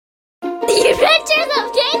Adventures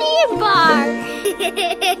of Candy and Bar.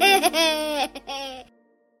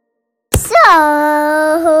 So,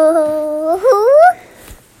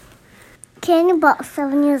 Candy and Bar is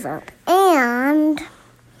 7 years old, and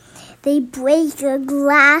they break a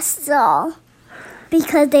glass doll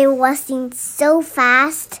because they were rushing so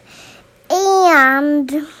fast,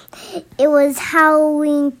 and it was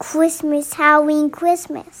Halloween, Christmas. Halloween,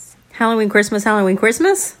 Christmas?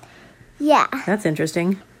 Yeah. That's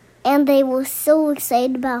interesting. And they were so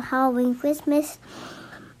excited about Halloween, Christmas.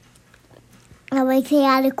 And like they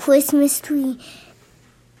had a Christmas tree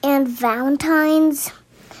and Valentine's.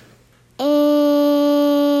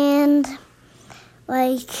 And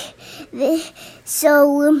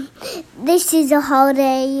this is a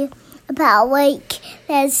holiday about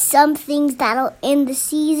there's some things that are in the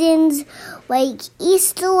seasons, like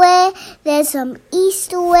Easter egg. There's some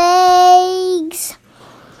Easter eggs,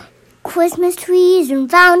 Christmas trees, and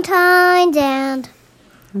Valentine's, and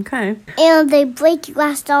they break the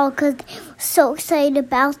glass doll because they were so excited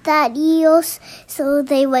about that year. So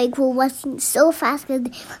they were rushing so fast because they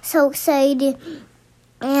were so excited.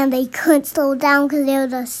 And they couldn't slow down because they were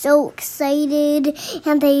just so excited.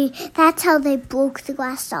 And that's how they broke the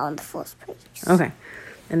glass doll in the first place. Okay.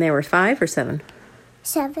 And they were 5 or 7?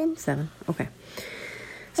 7. 7. Okay.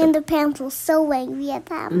 And the parents were so angry at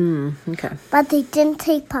them. Okay. But they didn't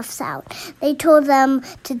take Puffs out. They told them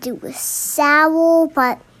to do a shower,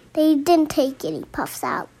 but they didn't take any Puffs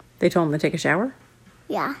out. They told them to take a shower?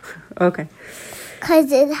 Yeah. Okay.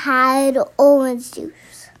 Because it had orange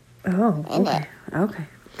juice. Oh, okay. Okay.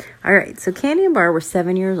 All right. So Candy and Bar were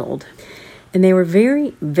 7 years old, and they were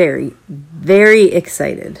very, very, very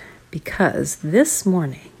excited because this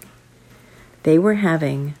morning they were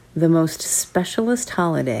having the most specialist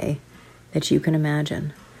holiday that you can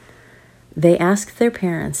imagine. They asked their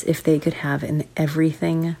parents if they could have an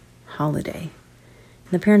everything holiday.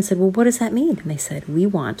 And the parents said, well, what does that mean? And they said, we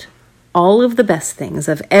want all of the best things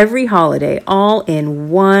of every holiday all in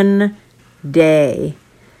one day.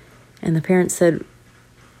 And the parents said,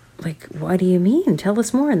 what do you mean? Tell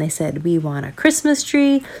us more. And they said, we want a Christmas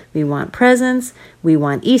tree, we want presents, we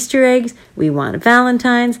want Easter eggs, we want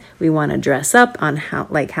Valentine's, we want to dress up on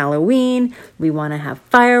Halloween, we want to have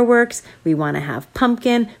fireworks, we want to have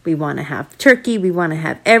pumpkin, we want to have turkey, we want to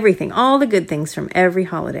have everything, all the good things from every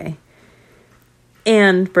holiday.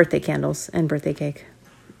 And birthday candles and birthday cake.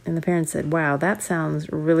 And the parents said, wow, that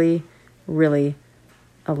sounds really, really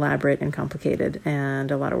elaborate and complicated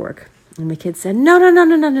and a lot of work. And the kids said, no,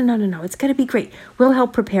 it's going to be great. We'll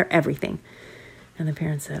help prepare everything. And the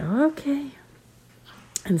parents said, okay.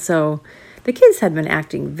 And so the kids had been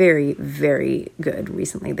acting very, very good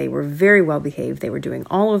recently. They were very well behaved. They were doing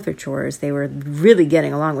all of their chores. They were really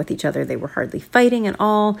getting along with each other. They were hardly fighting at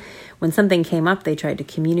all. When something came up, they tried to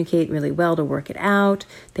communicate really well to work it out.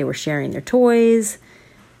 They were sharing their toys.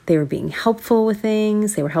 They were being helpful with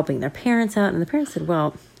things. They were helping their parents out. And the parents said,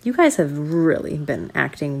 well, you guys have really been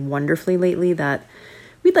acting wonderfully lately that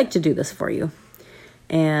we'd like to do this for you.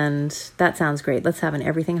 And that sounds great. Let's have an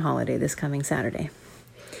everything holiday this coming Saturday.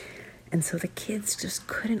 And so the kids just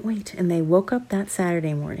couldn't wait. And they woke up that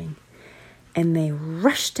Saturday morning and they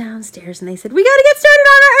rushed downstairs and they said, we got to get started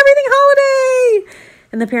on our everything holiday.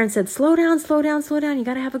 And the parents said, slow down. You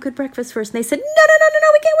got to have a good breakfast first. And they said, no,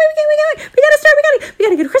 we can't wait. We got to start. We got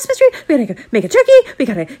to get a Christmas tree. We got to make a turkey. We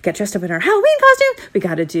got to get dressed up in our Halloween costume. We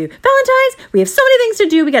got to do Valentine's. We have so many things to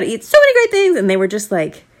do. We got to eat so many great things. And they were just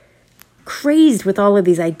crazed with all of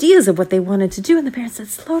these ideas of what they wanted to do. And the parents said,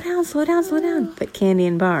 slow down. But Candy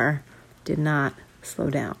and Bar did not slow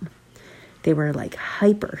down. They were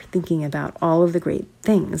hyper thinking about all of the great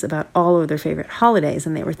things, about all of their favorite holidays.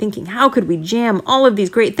 And they were thinking, how could we jam all of these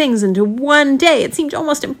great things into one day? It seemed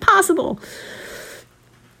almost impossible.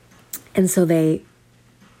 And so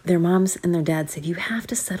their moms and their dads said, you have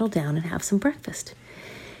to settle down and have some breakfast.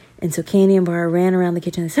 And so Candy and Bar ran around the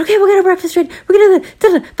kitchen and they said, okay, we'll get our breakfast ready. We're going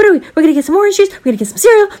to get some orange juice. We're going to get some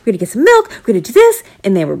cereal. We're going to get some milk. We're going to do this.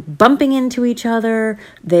 And they were bumping into each other.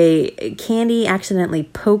 Candy accidentally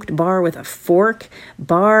poked Bar with a fork.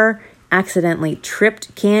 Bar accidentally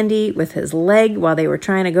tripped Candy with his leg while they were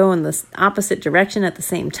trying to go in the opposite direction at the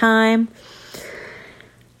same time.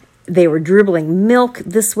 They were dribbling milk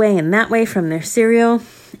this way and that way from their cereal.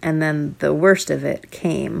 And then the worst of it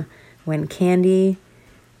came when Candy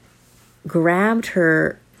grabbed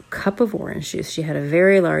her cup of orange juice. She had a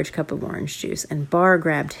very large cup of orange juice, and Bar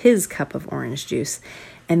grabbed his cup of orange juice,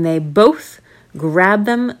 and they both grabbed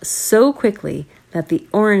them so quickly that the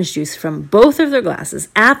orange juice from both of their glasses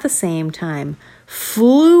at the same time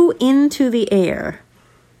flew into the air.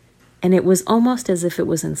 And it was almost as if it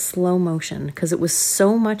was in slow motion because it was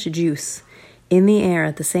so much juice in the air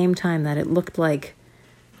at the same time that it looked like,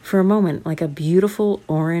 for a moment, like a beautiful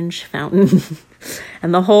orange fountain.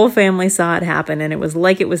 And the whole family saw it happen, and it was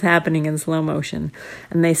like it was happening in slow motion.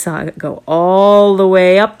 And they saw it go all the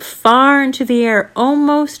way up far into the air,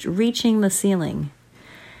 almost reaching the ceiling.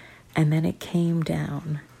 And then it came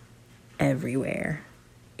down everywhere.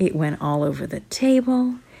 It went all over the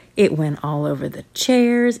table. It went all over the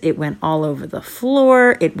chairs. It went all over the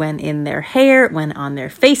floor. It went in their hair. It went on their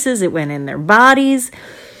faces. It went in their bodies.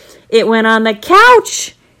 It went on the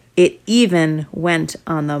couch. It even went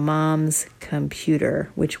on the mom's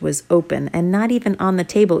computer, which was open and not even on the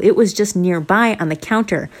table. It was just nearby on the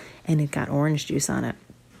counter, and it got orange juice on it.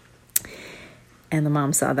 And the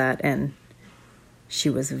mom saw that, and she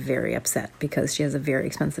was very upset because she has a very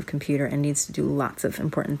expensive computer and needs to do lots of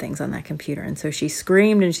important things on that computer. And so she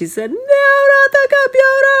screamed and she said, "No, not the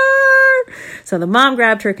computer!" So the mom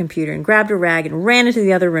grabbed her computer and grabbed a rag and ran into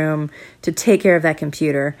the other room to take care of that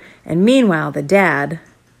computer. And meanwhile, the dad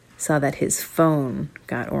saw that his phone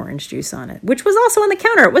got orange juice on it, which was also on the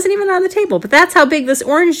counter. It wasn't even on the table, but that's how big this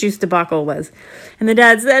orange juice debacle was. And the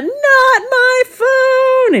dad said, "Not my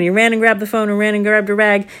phone!" And he ran and grabbed the phone and ran and grabbed a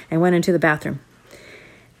rag and went into the bathroom.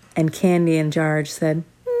 And Candy and George said,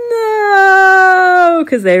 "No,"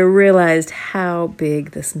 because they realized how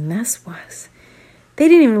big this mess was. They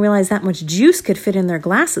didn't even realize that much juice could fit in their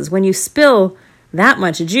glasses. When you spill that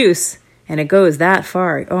much juice and it goes that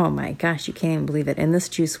far, oh my gosh, you can't even believe it. And this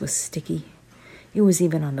juice was sticky. It was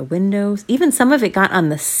even on the windows. Even some of it got on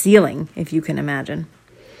the ceiling, if you can imagine.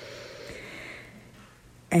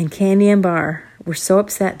 And Candy and Bar were so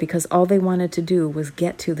upset because all they wanted to do was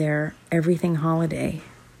get to their everything holiday.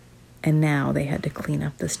 And now they had to clean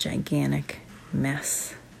up this gigantic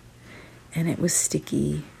mess. And it was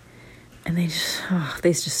sticky. And they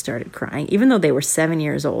just started crying. Even though they were 7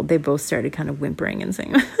 years old, they both started kind of whimpering and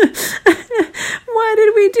saying, "Why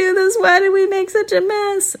did we do this? Why did we make such a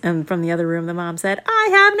mess?" And from the other room, the mom said, "I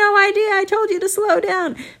have no idea. I told you to slow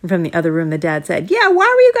down." And from the other room, the dad said, "Yeah, why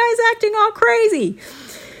were you guys acting all crazy?"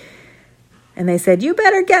 And they said, "You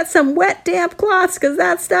better get some wet, damp cloths because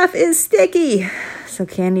that stuff is sticky." So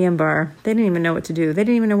Candy and Bar, they didn't even know what to do. They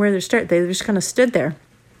didn't even know where to start. They just kind of stood there.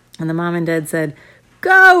 And the mom and dad said,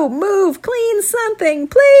 "Go, move, clean something,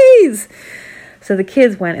 please." So the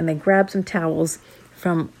kids went and they grabbed some towels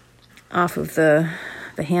from off of the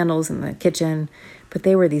handles in the kitchen. But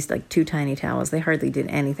they were these like 2 tiny towels. They hardly did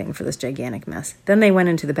anything for this gigantic mess. Then they went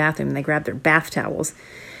into the bathroom and they grabbed their bath towels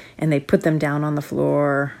and they put them down on the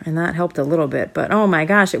floor. And that helped a little bit. But oh my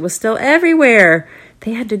gosh, it was still everywhere.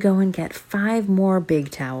 They had to go and get 5 more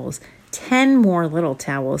big towels, 10 more little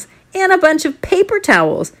towels, and a bunch of paper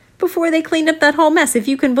towels before they cleaned up that whole mess, if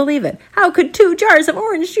you can believe it. How could 2 jars of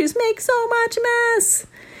orange juice make so much mess?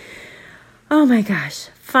 Oh my gosh.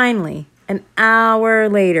 Finally, an hour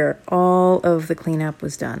later, all of the cleanup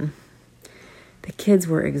was done. The kids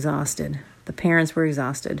were exhausted. The parents were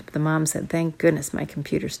exhausted. The mom said, "Thank goodness my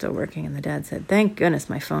computer's still working." And the dad said, "Thank goodness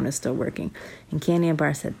my phone is still working." And Candy and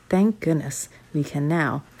Bar said, "Thank goodness we can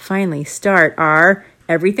now finally start our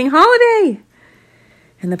everything holiday."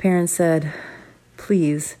 And the parents said,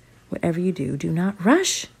 "Please, whatever you do, do not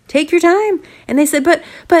rush. Take your time." And they said, but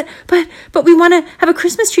we want to have a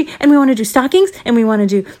Christmas tree, and we want to do stockings, and we want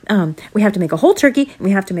to do, we have to make a whole turkey, and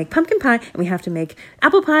we have to make pumpkin pie, and we have to make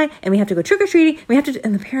apple pie, and we have to go trick-or-treating, and we have to,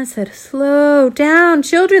 and the parents said, "Slow down,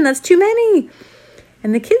 children, that's too many."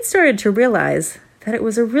 And the kids started to realize that it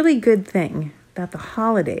was a really good thing that the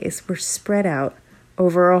holidays were spread out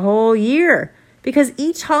over a whole year, because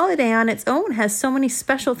each holiday on its own has so many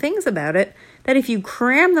special things about it that if you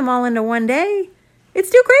cram them all into one day, it's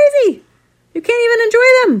too crazy. You can't even enjoy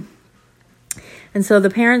them. And so the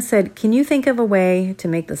parents said, "Can you think of a way to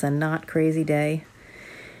make this a not crazy day?"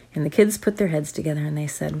 And the kids put their heads together and they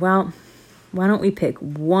said, "Well, why don't we pick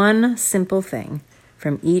one simple thing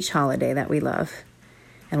from each holiday that we love,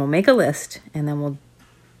 and we'll make a list, and then we'll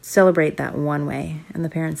celebrate that one way." And the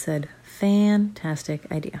parents said, "Fantastic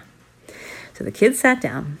idea." So the kids sat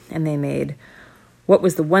down and they made what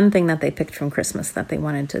was the one thing that they picked from Christmas that they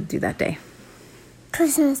wanted to do that day?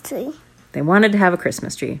 Christmas tree. They wanted to have a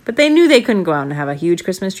Christmas tree, but they knew they couldn't go out and have a huge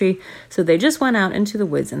Christmas tree. So they just went out into the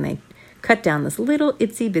woods and they cut down this little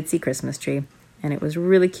itsy bitsy Christmas tree. And it was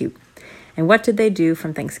really cute. And what did they do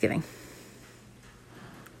from Thanksgiving?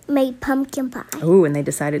 Made pumpkin pie. Oh, and they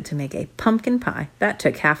decided to make a pumpkin pie. That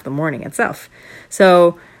took half the morning itself.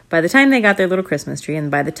 So by the time they got their little Christmas tree and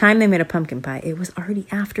by the time they made a pumpkin pie, it was already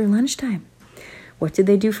after lunchtime. What did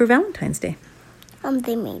they do for Valentine's Day?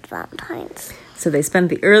 They made Valentines. So they spent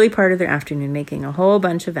the early part of their afternoon making a whole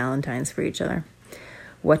bunch of Valentines for each other.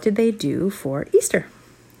 What did they do for Easter?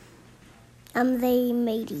 They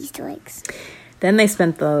made Easter eggs. Then they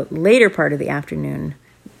spent the later part of the afternoon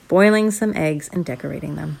boiling some eggs and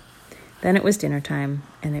decorating them. Then it was dinner time,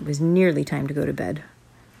 and it was nearly time to go to bed.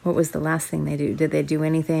 What was the last thing they do? Did they do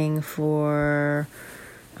anything for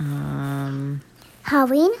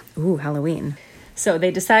Halloween? Ooh, Halloween. So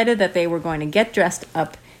they decided that they were going to get dressed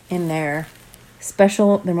up in their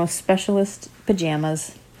most specialist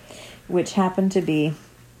pajamas, which happened to be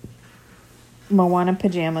Moana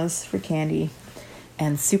pajamas for Candy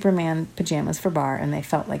and Superman pajamas for Bar, and they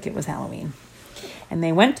felt like it was Halloween. And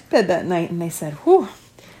they went to bed that night and they said, whew,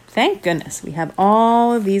 thank goodness we have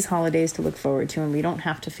all of these holidays to look forward to and we don't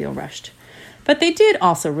have to feel rushed. But they did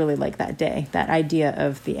also really like that day, that idea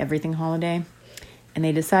of the everything holiday. And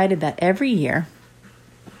they decided that every year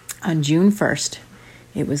on June 1st,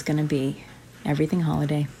 it was going to be everything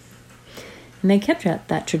holiday. And they kept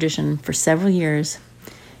that tradition for several years.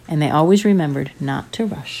 And they always remembered not to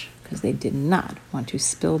rush because they did not want to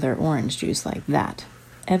spill their orange juice like that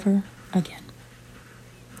ever again.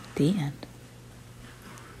 The end.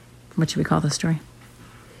 What should we call this story?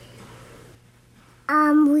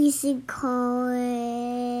 We should call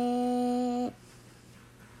it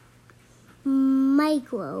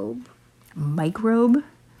Microbe. Microbe?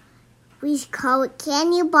 We should call it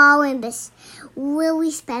Candy Bar and this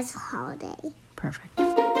really special holiday. Perfect.